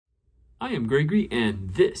I am Gregory,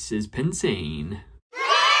 and this is Pensane.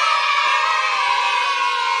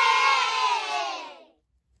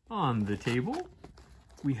 On the table,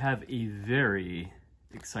 we have a very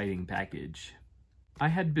exciting package. I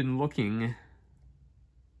had been looking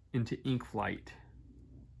into Inkflight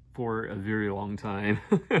for a very long time,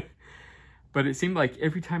 but it seemed like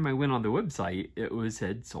every time I went on the website, it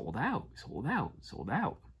said sold out, sold out, sold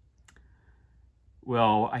out.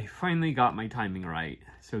 Well, I finally got my timing right.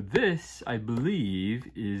 So this, I believe,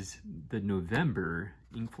 is the November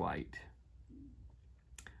Inkflight.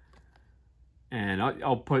 And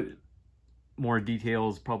I'll put more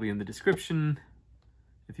details probably in the description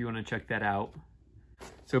if you want to check that out.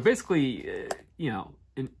 So basically, you know,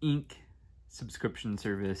 an ink subscription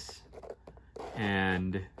service.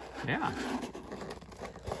 And yeah,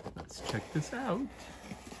 let's check this out.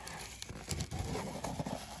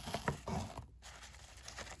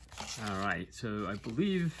 All right, so I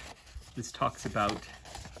believe this talks about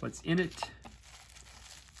what's in it.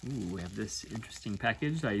 Ooh, we have this interesting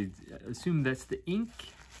package. I assume that's the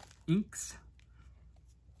inks.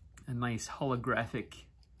 A nice holographic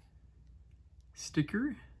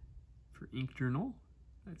sticker for Ink Journal.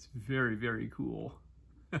 That's very, very cool.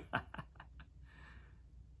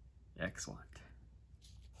 Excellent.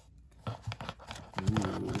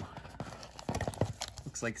 Ooh.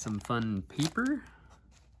 Looks like some fun paper.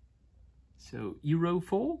 So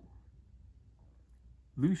Aerofol,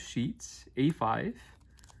 loose sheets, A5,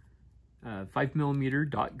 5mm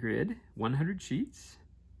dot grid, 100 sheets.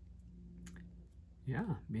 Yeah,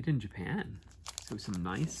 made in Japan. So some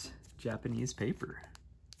nice Japanese paper.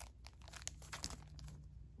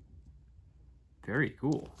 Very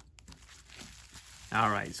cool. All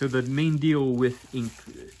right, so the main deal with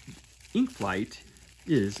Inkflight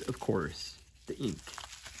is, of course, the ink,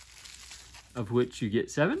 of which you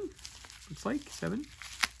get 7. Looks like 7.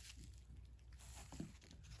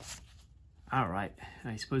 All right,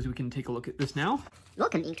 I suppose we can take a look at this now.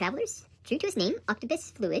 Welcome, ink travelers. True to its name,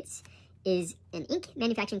 Octopus Fluids is an ink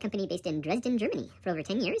manufacturing company based in Dresden, Germany. For over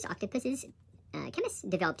 10 years, Octopus's chemists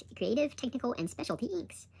developed creative, technical, and specialty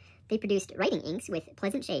inks. They produced writing inks with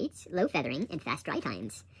pleasant shades, low feathering, and fast dry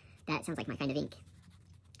times. That sounds like my kind of ink.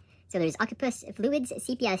 So there's Octopus Fluids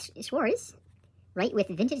Sepia Schwarz. Write with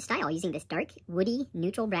vintage style using this dark, woody,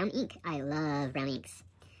 neutral brown ink. I love brown inks.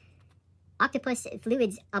 Octopus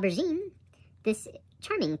Fluids Aubergine. This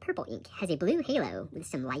charming purple ink has a blue halo with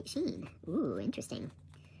some light sheen. Ooh, interesting.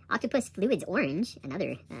 Octopus Fluids Orange,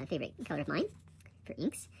 another favorite color of mine for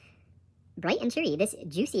inks. Bright and cheery, this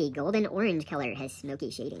juicy golden orange color has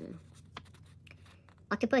smoky shading.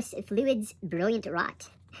 Octopus Fluids Brilliant Rot.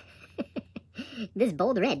 This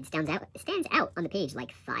bold red stands out on the page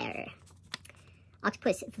like fire.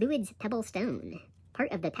 Octopus Fluids Pebble Stone.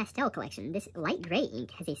 Part of the pastel collection, this light gray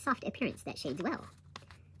ink has a soft appearance that shades well.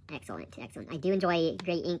 Excellent, excellent. I do enjoy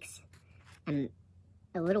gray inks. I'm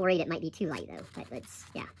a little worried it might be too light though, but let's,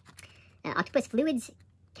 yeah. Octopus Fluids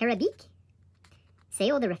Carabique.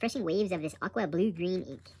 Sail the refreshing waves of this aqua blue-green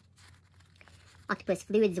ink. Octopus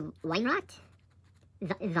Fluids Weinrot.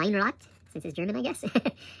 Weinrot, since it's German, I guess.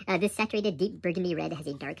 This saturated deep burgundy red has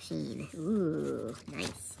a dark sheen. Ooh,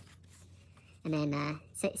 nice. And then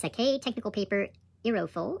Sake Technical Paper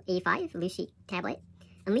Aerofol A5 loose sheet tablet.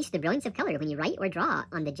 Unleash the brilliance of color when you write or draw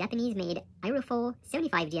on the Japanese-made Aerofol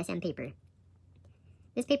 75 GSM paper.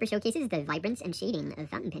 This paper showcases the vibrance and shading of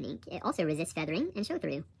fountain pen ink. It also resists feathering and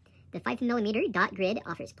show-through. The 5mm dot grid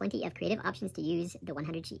offers plenty of creative options to use the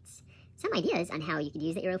 100 sheets. Some ideas on how you could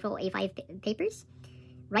use the Aerofol A5 papers.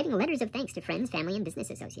 Writing letters of thanks to friends, family, and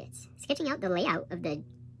business associates. Sketching out the layout of the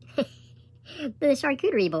the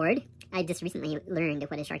charcuterie board. I just recently learned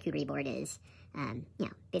what a charcuterie board is. You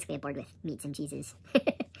know, basically a board with meats and cheeses.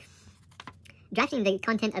 Drafting the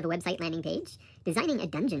content of a website landing page. Designing a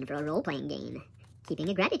dungeon for a role-playing game. Keeping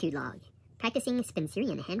a gratitude log. Practicing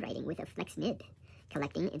Spencerian handwriting with a flex nib.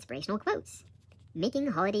 Collecting inspirational quotes. Making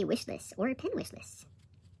holiday wish lists or pen wish lists.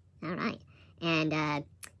 All right. And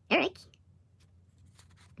Eric,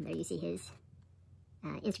 and there you see his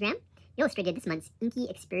Instagram, illustrated this month's Inky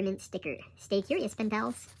Experiment sticker. Stay curious, pen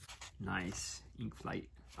pals. Nice. Inkflight.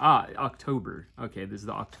 Ah, October. Okay, this is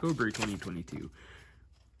the October 2022.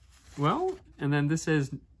 Well, and then this says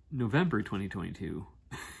November 2022.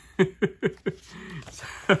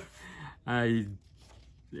 So, I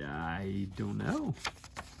don't know.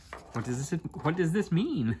 What does this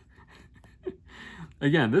mean?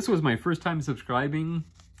 Again, this was my first time subscribing,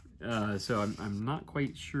 so I'm not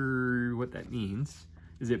quite sure what that means.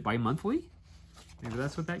 Is it bi-monthly? Maybe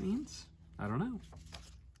that's what that means? I don't know.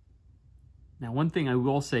 Now, one thing I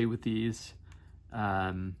will say with these,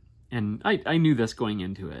 and I knew this going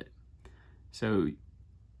into it, So,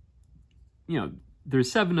 you know,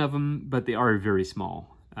 there's 7 of them, but they are very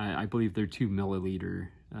small. I believe they're 2 milliliter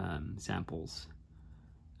samples.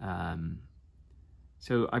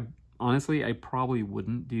 So honestly, I probably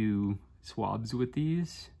wouldn't do swabs with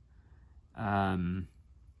these.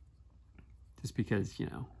 Just because, you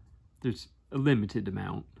know, there's a limited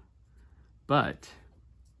amount. But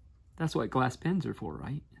that's what glass pens are for,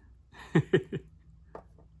 right?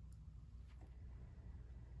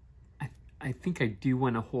 I think I do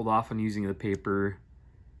want to hold off on using the paper.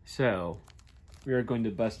 So we are going to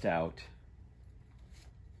bust out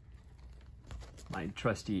my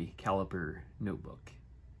trusty caliper notebook.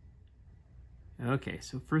 Okay,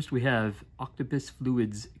 so first we have Octopus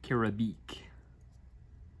Fluids Carabique.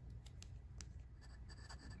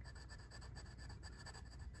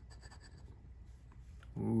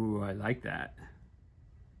 Ooh, I like that.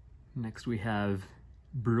 Next we have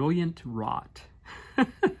Brilliant Rot.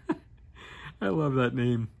 I love that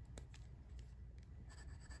name.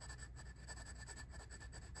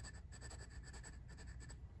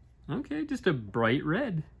 Okay, just a bright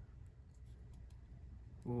red.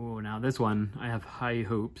 Oh, now this one, I have high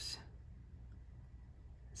hopes.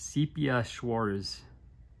 Sepia Schwarz.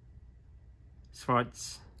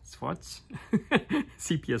 Schwarz.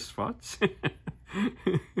 Sepia Schwarz.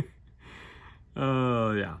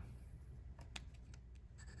 Oh, yeah.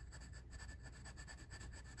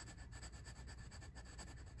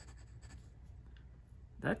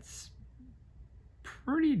 That's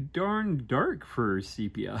pretty darn dark for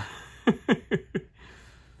sepia.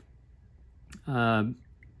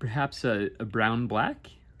 Perhaps a brown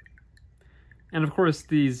black. And of course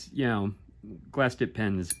these, you know, glass dip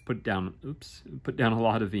pens put down a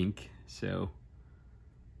lot of ink. So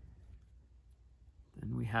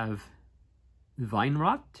then we have Vine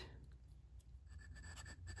Rot.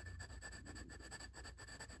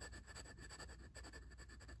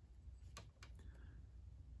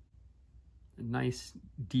 A nice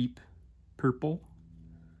deep purple.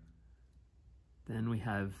 Then we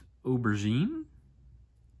have Aubergine.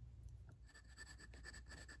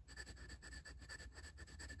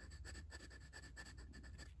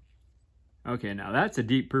 Okay, now that's a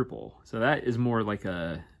deep purple. So that is more like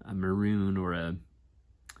a maroon or a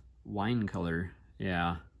wine color.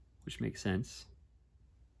 Yeah, which makes sense.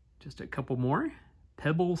 Just a couple more.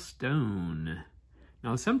 Pebble Stone.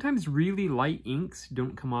 Now, sometimes really light inks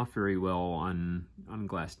don't come off very well on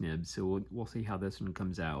glass nibs, so we'll see how this one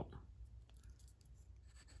comes out.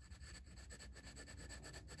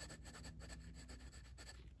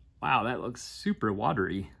 Wow, that looks super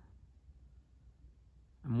watery.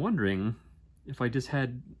 I'm wondering if I just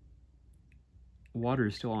had water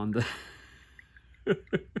still on the...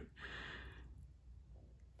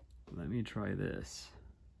 Let me try this.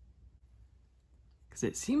 Because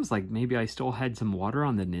it seems like maybe I still had some water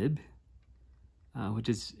on the nib, which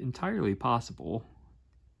is entirely possible.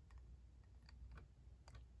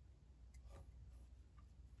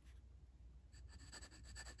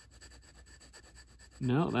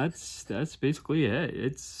 No, that's basically it.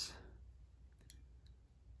 It's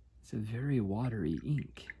a very watery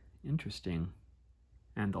ink. Interesting.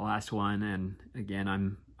 And the last one, and again,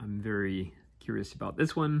 I'm very curious about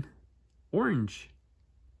this one. Orange.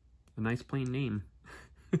 A nice plain name.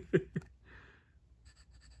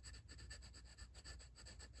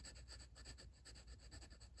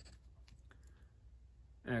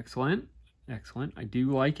 Excellent. Excellent. I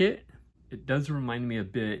do like it. It does remind me a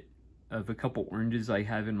bit of a couple oranges I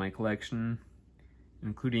have in my collection,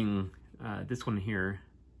 including this one here,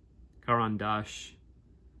 Caran d'Ache,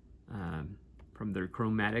 from their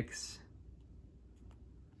Chromatics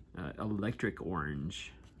Electric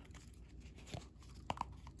Orange.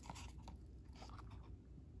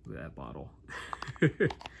 Look at that bottle.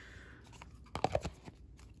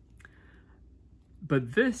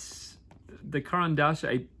 But this, the Caran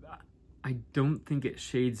d'Ache, I don't think it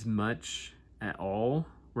shades much at all.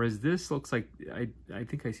 Whereas this looks like, I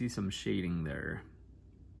think I see some shading there.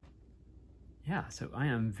 Yeah, so I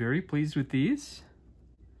am very pleased with these.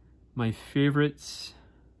 My favorites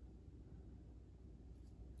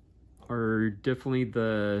are definitely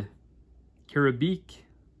the Carabique.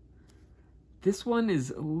 This one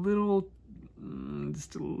is a little,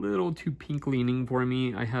 just a little too pink leaning for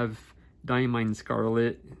me. I have Diamine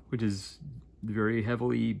Scarlet, which is very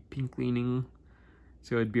heavily pink leaning,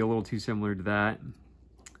 so it'd be a little too similar to that.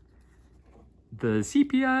 The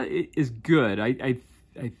sepia is good. I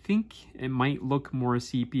think it might look more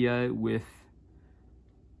sepia with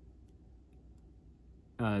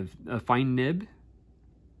a fine nib.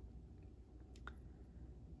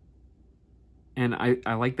 And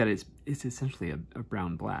I like that it's essentially a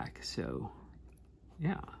brown black, so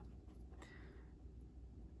Yeah.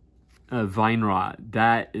 Vine Rot,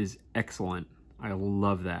 that is excellent. I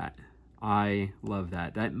love that. I love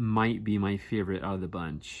that. That might be my favorite out of the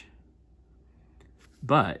bunch.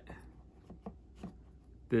 But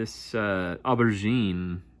this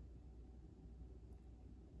Aubergine,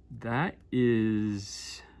 that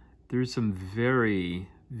is, there's some very,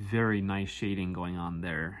 very nice shading going on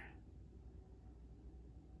there.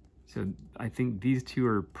 So I think these two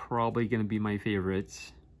are probably going to be my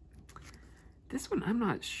favorites. This one, I'm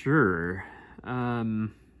not sure.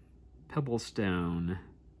 Pebblestone.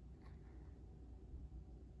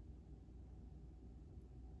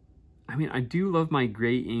 I mean, I do love my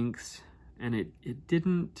gray inks, and it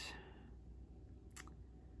didn't...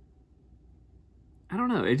 I don't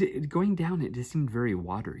know, it going down, it just seemed very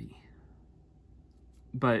watery.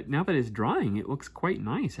 But now that it's drying, it looks quite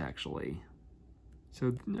nice, actually. So,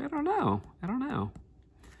 I don't know.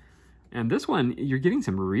 And this one, you're getting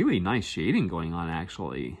some really nice shading going on,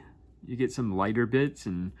 actually. You get some lighter bits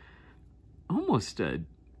and almost a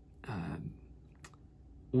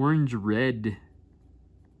orange-red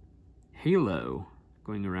halo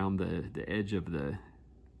going around the edge of the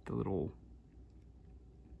little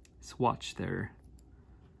swatch there.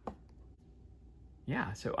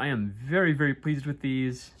 Yeah, so I am very, very pleased with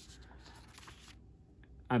these.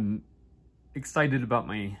 I'm excited about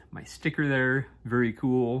my sticker there. Very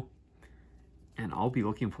cool. And I'll be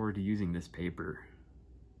looking forward to using this paper.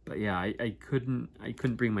 But yeah, I couldn't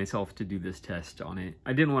bring myself to do this test on it.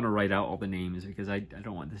 I didn't want to write out all the names because I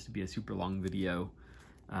don't want this to be a super long video.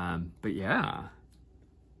 But yeah,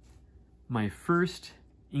 my first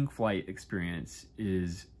Inkflight experience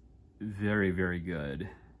is very, very good.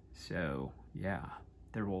 So yeah,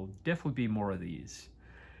 there will definitely be more of these.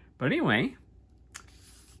 But anyway,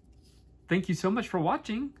 thank you so much for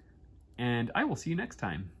watching, and I will see you next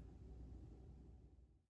time.